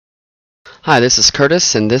Hi, this is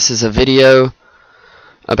Curtis, and this is a video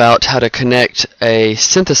about how to connect a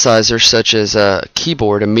synthesizer such as a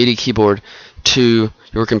keyboard, a MIDI keyboard, to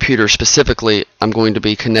your computer. Specifically, I'm going to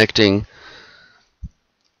be connecting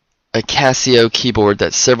a Casio keyboard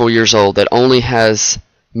that's several years old that only has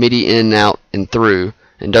MIDI in, out, and through,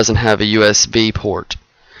 and doesn't have a USB port,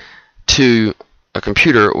 to a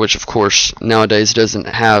computer, which of course nowadays doesn't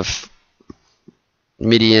have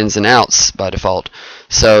MIDI ins and outs by default.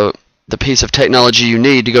 So the piece of technology you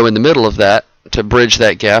need to go in the middle of that, to bridge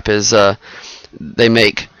that gap, is they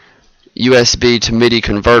make USB to MIDI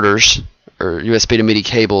converters, or USB to MIDI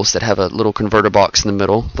cables that have a little converter box in the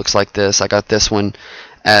middle. Looks like this. I got this one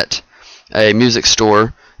at a music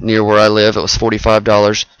store near where I live. It was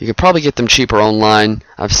 $45. You could probably get them cheaper online.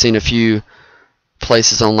 I've seen a few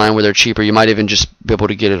places online where they're cheaper. You might even just be able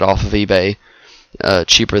to get it off of eBay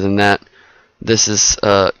cheaper than that. This is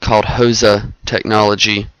called Hosa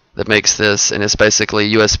technology that makes this, and it's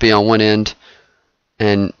basically USB on one end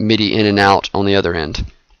and MIDI in and out on the other end.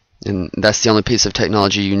 And that's the only piece of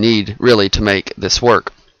technology you need really to make this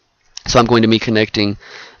work. So I'm going to be connecting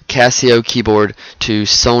Casio keyboard to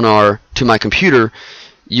Sonar, to my computer,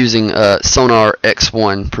 using Sonar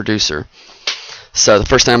X1 producer. So the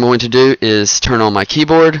first thing I'm going to do is turn on my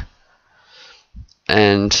keyboard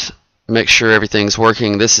and make sure everything's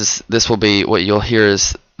working. This will be what you'll hear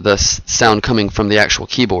is the sound coming from the actual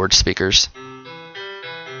keyboard speakers.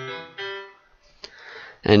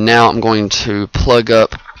 And now I'm going to plug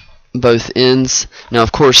up both ends. Now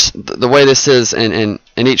of course the way this is, and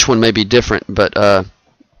each one may be different, but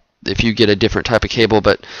if you get a different type of cable,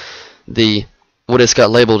 but what it's got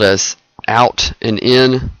labeled as out and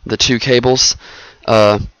in, the two cables,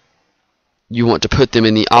 you want to put them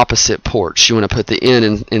in the opposite ports. You want to put the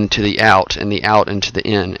in into the out, and the out into the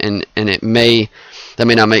in, and that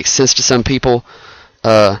may not make sense to some people.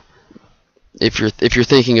 If you're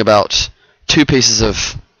thinking about two pieces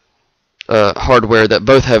of hardware that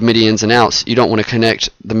both have MIDI ins and outs, you don't want to connect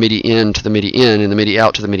the MIDI in to the MIDI in and the MIDI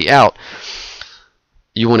out to the MIDI out.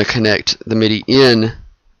 You want to connect the MIDI in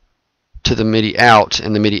to the MIDI out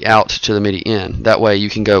and the MIDI out to the MIDI in. That way you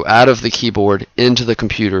can go out of the keyboard into the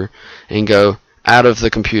computer and go out of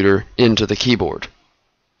the computer into the keyboard.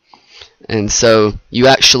 And so you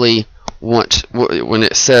actually want, when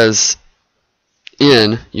it says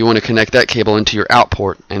in, you want to connect that cable into your out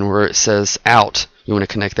port, and where it says out, you want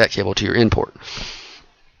to connect that cable to your in port.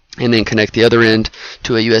 And then connect the other end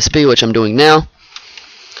to a USB, which I'm doing now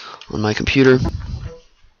on my computer.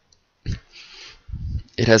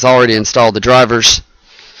 It has already installed the drivers,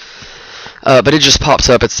 but it just pops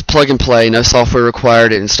up. It's plug and play, no software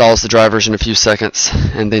required. It installs the drivers in a few seconds,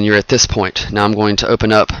 and then you're at this point. Now I'm going to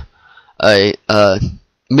open up a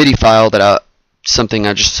MIDI file that something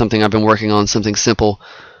I've been working on, something simple,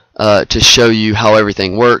 to show you how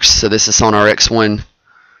everything works. So this is Sonar X1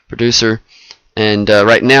 producer, and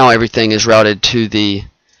right now everything is routed to the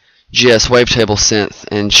GS wavetable synth,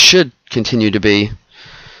 and should continue to be.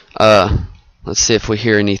 Let's see if we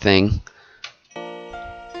hear anything.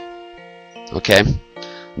 Okay,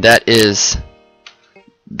 that's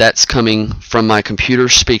coming from my computer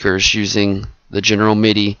speakers using the general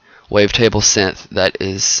MIDI wavetable synth that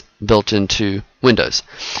is built into Windows.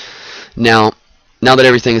 Now that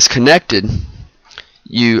everything is connected,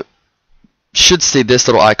 you should see this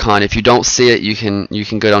little icon. If you don't see it, you can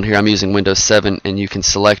go down here. I'm using Windows 7, and you can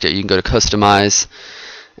select it. You can go to Customize,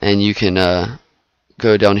 and you can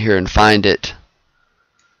go down here and find it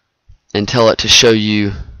and tell it to show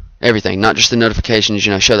you everything, not just the notifications.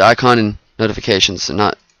 Show the icon and notifications, and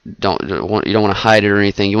you don't want to hide it or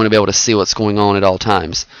anything. You want to be able to see what's going on at all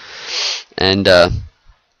times. And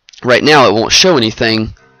right now it won't show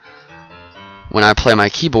anything when I play my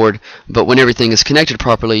keyboard, but when everything is connected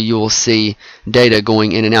properly, you will see data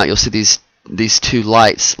going in and out. You'll see these two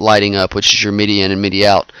lights lighting up, which is your MIDI in and MIDI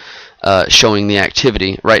out, showing the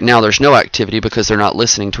activity. Right now there's no activity because they're not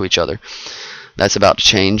listening to each other. That's about to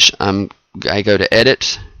change. I go to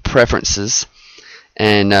Edit, Preferences,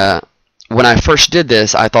 and when I first did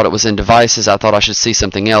this, I thought it was in Devices. I thought I should see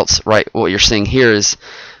something else. Right, what you're seeing here is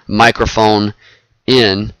microphone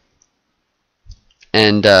in,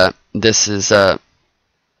 and this is a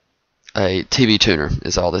TV tuner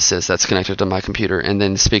is all this is. That's connected to my computer, and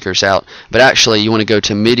then speakers out. But actually you want to go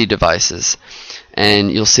to MIDI devices,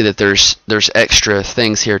 and you'll see that there's extra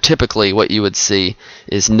things here. Typically what you would see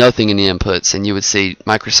is nothing in the inputs, and you would see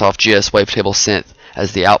Microsoft GS wavetable synth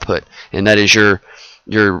as the output, and that is your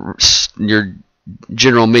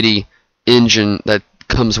general MIDI engine that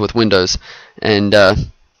comes with Windows, and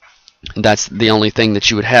that's the only thing that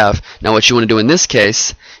you would have. Now what you want to do in this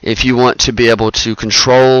case, if you want to be able to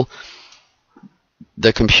control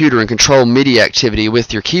the computer and control MIDI activity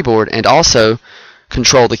with your keyboard, and also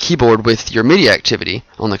control the keyboard with your MIDI activity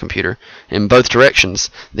on the computer in both directions,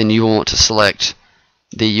 then you want to select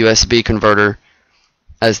the USB converter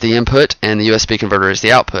as the input and the USB converter as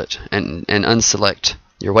the output, and unselect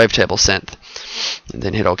your wavetable synth, and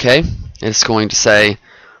then hit OK. It's going to say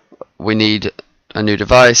we need a new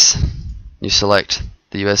device. You select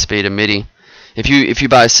the USB to MIDI. If you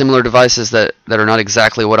buy similar devices that are not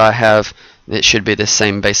exactly what I have, it should be the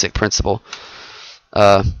same basic principle.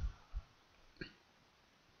 Now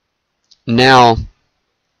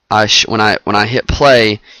when I hit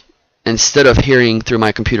play, instead of hearing through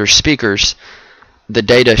my computer speakers, the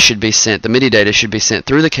data should be sent, the MIDI data should be sent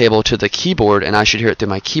through the cable to the keyboard, and I should hear it through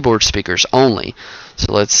my keyboard speakers only.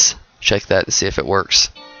 So let's check that and see if it works.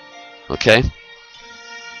 Okay.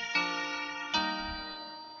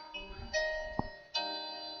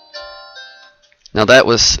 Now that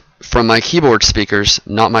was from my keyboard speakers,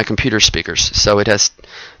 not my computer speakers. So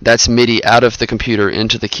that's MIDI out of the computer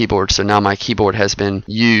into the keyboard. So now my keyboard has been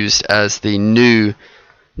used as the new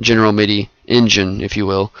general MIDI engine, if you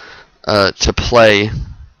will, to play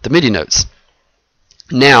the MIDI notes.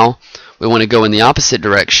 Now we want to go in the opposite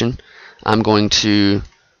direction. I'm going to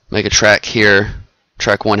make a track here.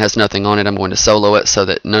 Track 1 has nothing on it. I'm going to solo it so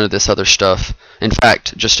that none of this other stuff. In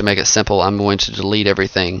fact, just to make it simple, I'm going to delete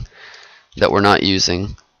everything that we're not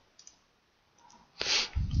using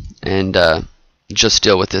and just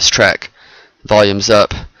deal with this track. Volume's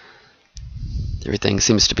up. Everything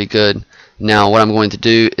seems to be good. Now what I'm going to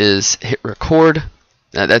do is hit record.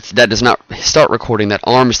 That does not start recording. That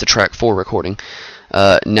arms the track for recording.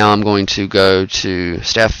 Now I'm going to go to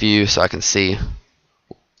staff view so I can see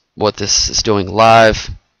what this is doing live.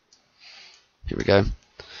 Here we go.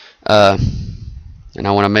 And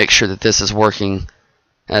I want to make sure that this is working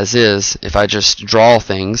as is. If I just draw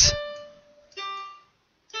things,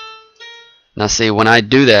 now see, when I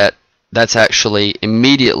do that, that's actually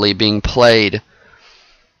immediately being played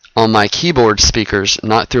on my keyboard speakers,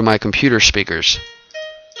 not through my computer speakers.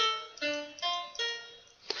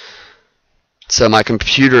 So my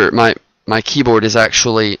computer, my keyboard is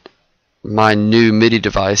actually my new MIDI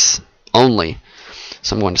device only.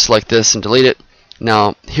 So I'm going to select this and delete it.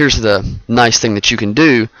 Now here's the nice thing that you can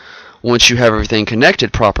do once you have everything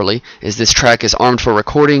connected properly, is this track is armed for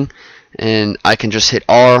recording, and I can just hit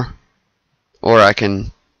R, or I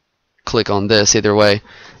can click on this, either way,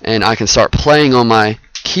 and I can start playing on my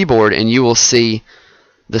keyboard, and you will see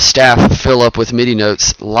the staff fill up with MIDI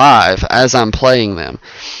notes live as I'm playing them.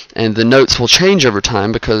 And the notes will change over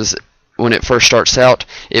time, because when it first starts out,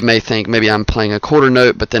 it may think maybe I'm playing a quarter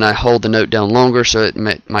note, but then I hold the note down longer, so it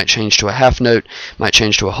might change to a half note, might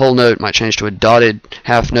change to a whole note, might change to a dotted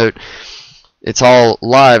half note. It's all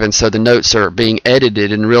live, and so the notes are being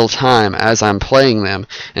edited in real time as I'm playing them,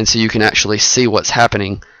 and so you can actually see what's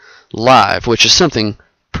happening live, which is something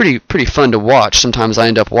pretty fun to watch. Sometimes I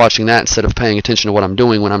end up watching that instead of paying attention to what I'm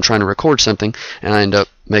doing when I'm trying to record something, and I end up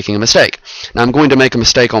making a mistake. Now I'm going to make a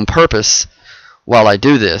mistake on purpose while I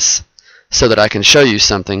do this, so that I can show you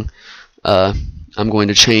something. I'm going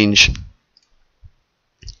to change,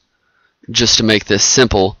 just to make this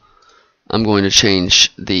simple, I'm going to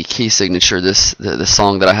change the key signature. The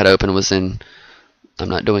song that I had open was in, I'm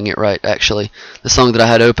not doing it right actually. The song that I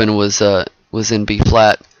had open was in B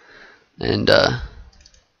flat, and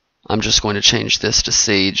I'm just going to change this to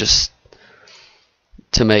C, just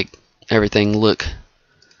to make everything look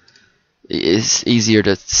is easier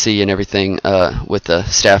to see and everything with the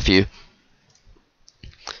staff view.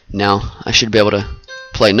 Now I should be able to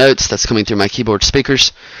play notes. That's coming through my keyboard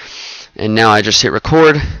speakers. And now I just hit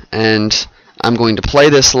record, and I'm going to play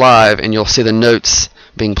this live, and you'll see the notes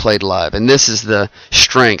being played live. And this is the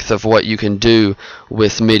strength of what you can do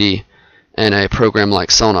with MIDI in a program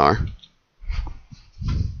like Sonar.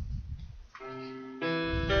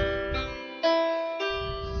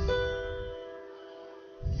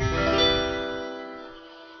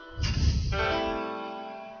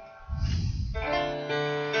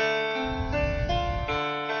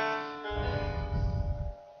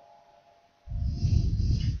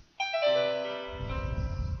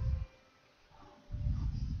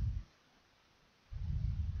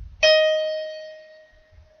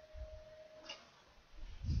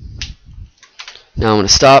 Now I'm going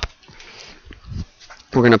to stop.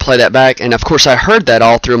 We're going to play that back, and of course I heard that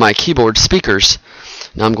all through my keyboard speakers.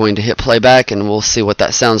 Now I'm going to hit play back, and we'll see what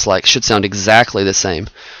that sounds like. It should sound exactly the same.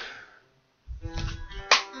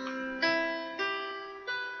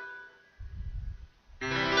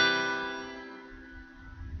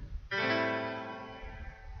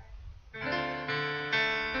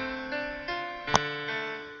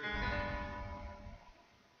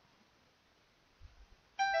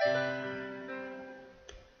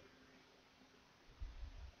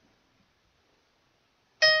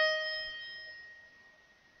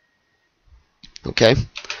 Okay,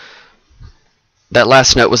 that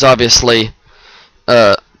last note was obviously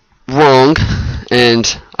wrong,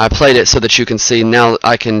 and I played it so that you can see. Now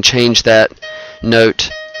I can change that note.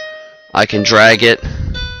 I can drag it,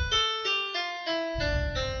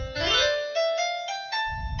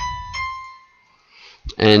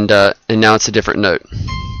 and now it's a different note.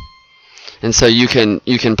 And so you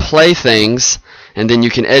can play things, and then you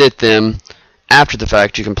can edit them after the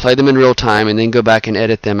fact. You can play them in real time and then go back and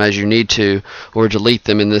edit them as you need to, or delete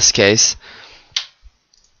them in this case.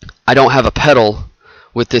 I don't have a pedal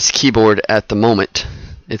with this keyboard at the moment.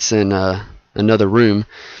 It's in another room,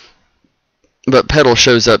 but pedal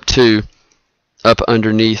shows up too. Up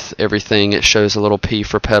underneath everything it shows a little P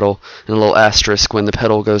for pedal and a little asterisk when the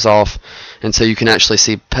pedal goes off, and so you can actually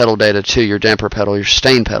see pedal data too, your damper pedal, your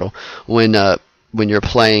sustain pedal, when you're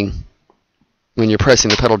playing, when you're pressing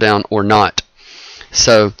the pedal down or not.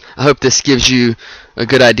 So I hope this gives you a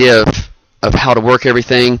good idea of how to work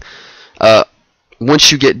everything.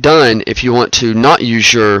 Once you get done, if you want to not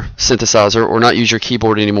use your synthesizer or not use your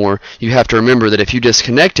keyboard anymore, you have to remember that if you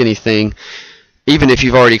disconnect anything, even if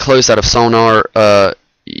you've already closed out of Sonar,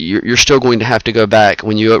 you're still going to have to go back.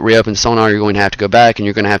 When you reopen Sonar, you're going to have to go back, and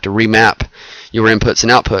you're going to have to remap your inputs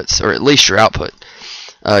and outputs, or at least your output.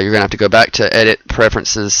 You're going to have to go back to Edit,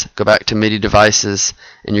 Preferences, go back to MIDI Devices,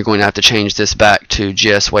 and you're going to have to change this back to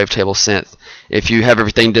GS Wavetable Synth. If you have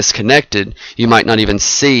everything disconnected, you might not even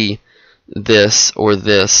see this or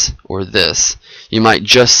this or this. You might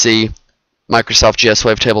just see Microsoft GS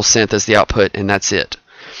Wavetable Synth as the output, and that's it.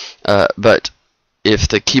 But if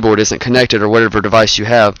the keyboard isn't connected, or whatever device you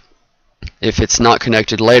have, if it's not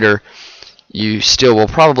connected later, you still will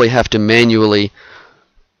probably have to manually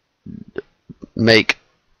make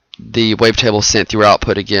the wavetable synth your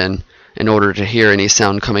output again in order to hear any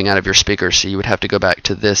sound coming out of your speakers. So you would have to go back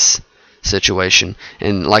to this situation,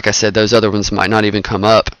 and like I said, those other ones might not even come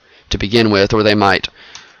up to begin with, or they might,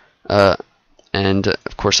 and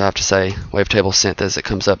of course I have to say wavetable synth as it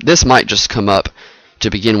comes up. This might just come up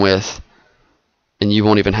to begin with, and you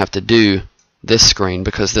won't even have to do this screen,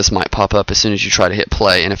 because this might pop up as soon as you try to hit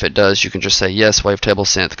play, and if it does, you can just say yes, wavetable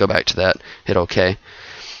synth, go back to that, hit OK,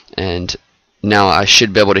 and now I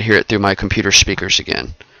should be able to hear it through my computer speakers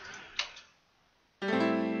again.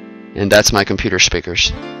 And that's my computer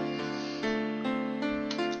speakers.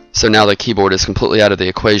 So now the keyboard is completely out of the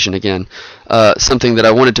equation again. Something that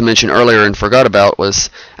I wanted to mention earlier and forgot about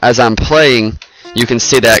was, as I'm playing, you can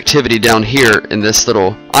see the activity down here in this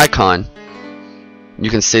little icon.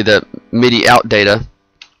 You can see the MIDI out data,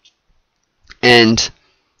 and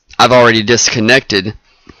I've already disconnected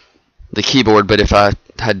the keyboard, but if I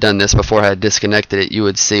had done this before I had disconnected it, you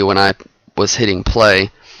would see when I was hitting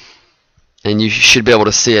play, and you should be able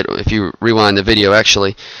to see it if you rewind the video.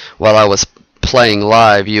 Actually, while I was playing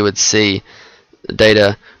live, you would see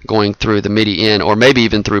data going through the MIDI in, or maybe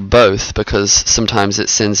even through both, because sometimes it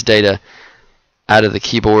sends data out of the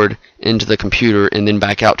keyboard into the computer and then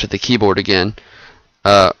back out to the keyboard again,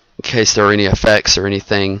 in case there are any effects or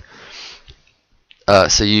anything.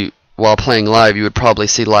 So you, while playing live, you would probably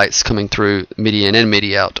see lights coming through MIDI in and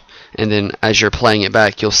MIDI out, and then as you're playing it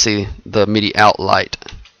back, you'll see the MIDI out light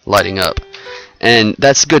lighting up. And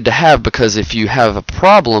that's good to have, because if you have a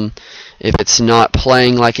problem, if it's not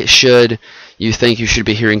playing like it should, you think you should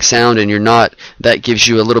be hearing sound and you're not, that gives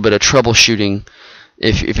you a little bit of troubleshooting.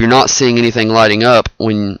 If you're not seeing anything lighting up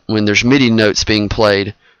when there's MIDI notes being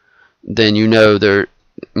played, then you know there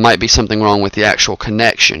might be something wrong with the actual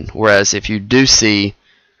connection. Whereas if you do see,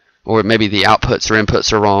 or maybe the outputs or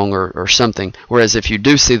inputs are wrong, or something, whereas if you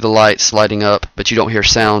do see the lights lighting up but you don't hear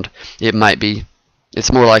sound, it might be,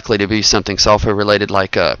 it's more likely to be something software related,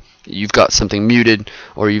 like you've got something muted,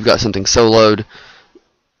 or you've got something soloed,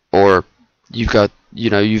 or you've got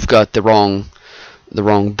the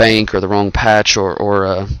wrong bank or the wrong patch,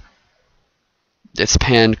 or it's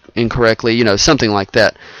panned incorrectly, something like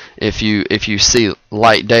that. If you see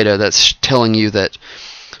light data, that's telling you that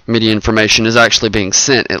MIDI information is actually being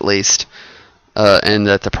sent, at least, and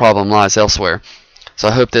that the problem lies elsewhere. So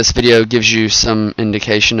I hope this video gives you some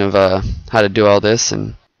indication of how to do all this,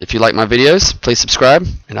 and if you like my videos, please subscribe,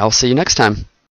 and I'll see you next time.